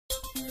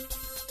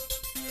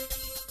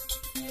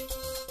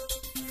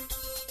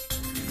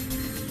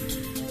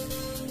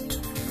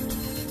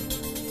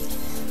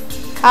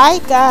Hi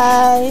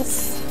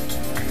guys,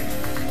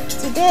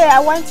 today I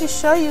want to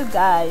show you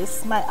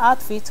guys my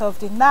outfit of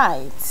the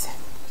night.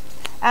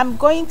 I'm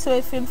going to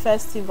a film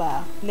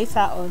festival later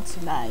on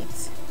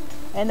tonight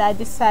and I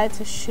decided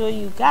to show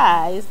you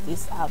guys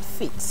these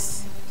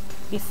outfits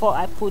before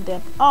I put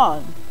them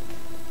on.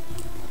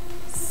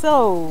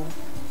 So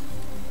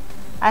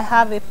I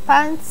have a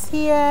pants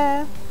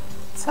here,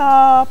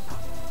 top,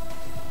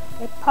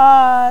 a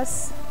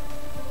purse,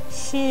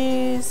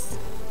 shoes,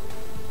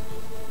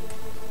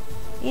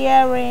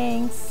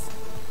 earrings,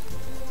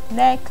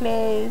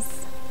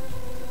 necklace,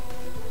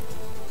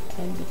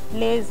 and the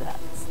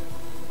blazers.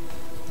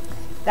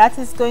 That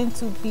is going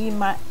to be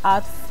my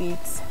outfit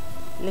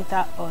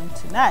later on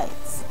tonight.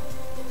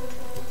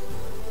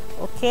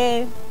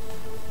 Okay,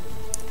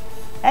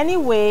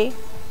 anyway,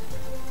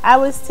 I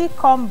will still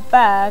come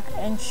back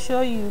and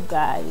show you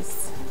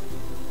guys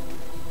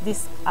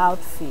this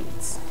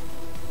outfit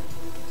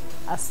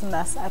as soon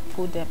as I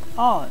put them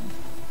on.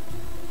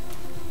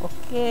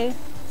 Okay,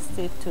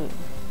 stay tuned.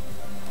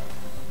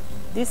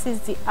 This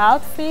is the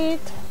outfit.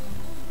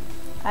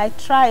 I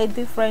try a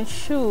different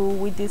shoe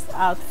with this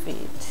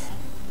outfit,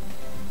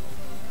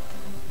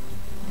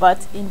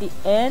 but in the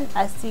end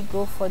I still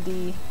go for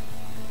the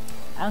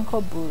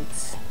ankle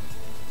boots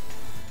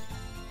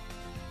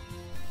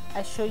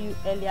I showed you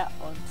earlier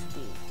on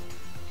today.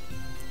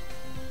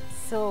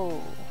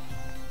 So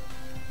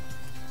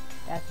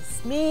that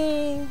is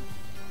me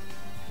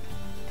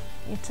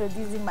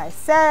introducing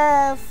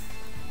myself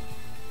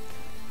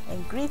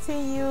and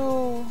greeting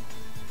you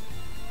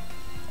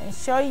and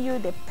showing you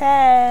the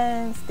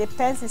pants. The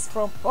pants is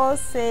from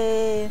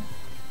Orsay.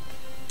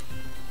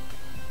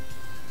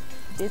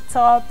 The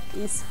top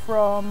is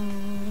from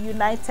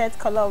United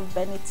Color of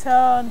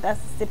Benetton. That's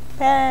the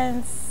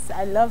pants.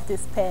 I love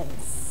this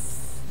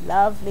pants.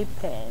 Lovely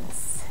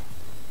pants.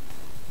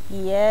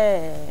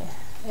 Yeah.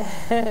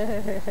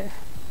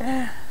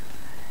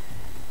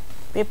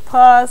 The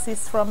purse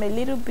is from a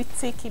little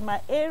boutique in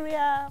my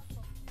area.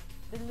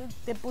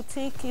 The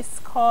boutique is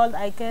called,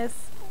 I guess,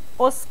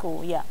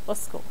 Osco. Yeah,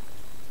 Osco.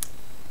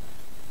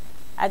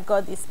 I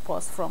got this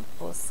purse from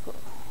Osco.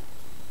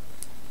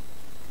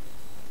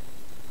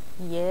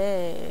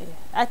 Yeah,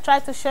 I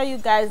tried to show you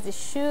guys the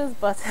shoes,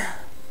 but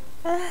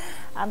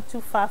I'm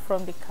too far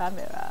from the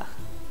camera.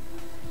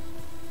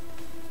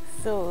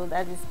 So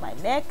that is my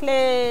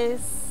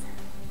necklace.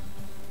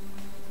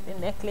 The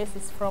necklace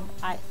is from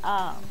I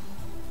Am.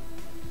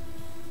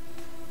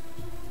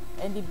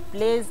 And the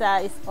blazer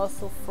is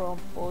also from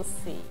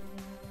Orsay.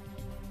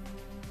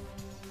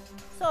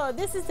 So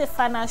this is the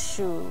final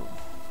shoe.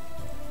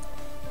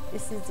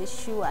 This is the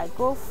shoe I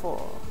go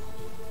for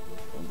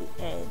in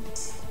the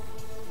end.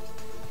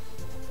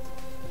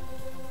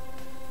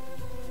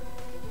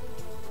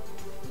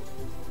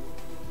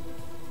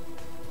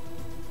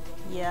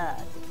 Yeah,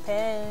 the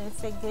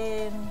pants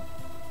again.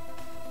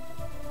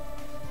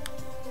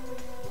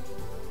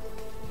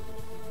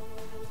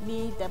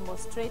 Me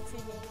demonstrating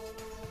it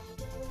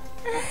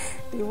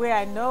the way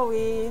I know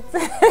it.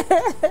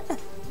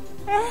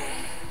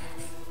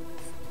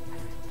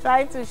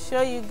 Trying to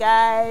show you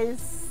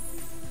guys.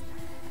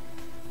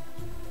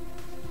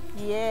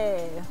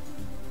 Yeah,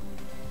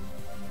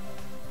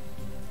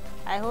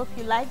 I hope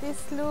you like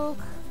this look.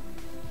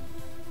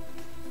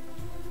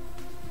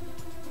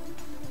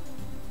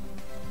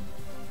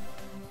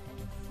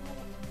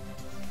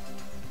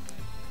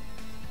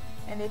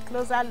 And a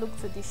closer look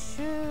to the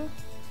shoe.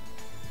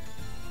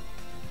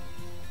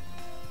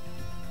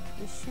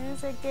 The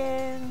shoes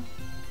again,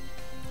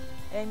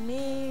 and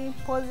me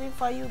posing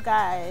for you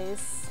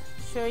guys,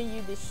 showing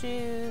you the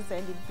shoes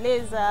and the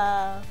blazer,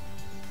 and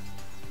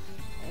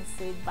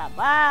say bye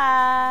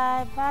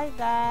bye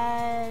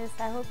guys.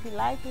 I hope you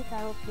like it, I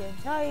hope you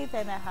enjoy it,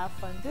 and I have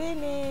fun doing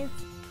it.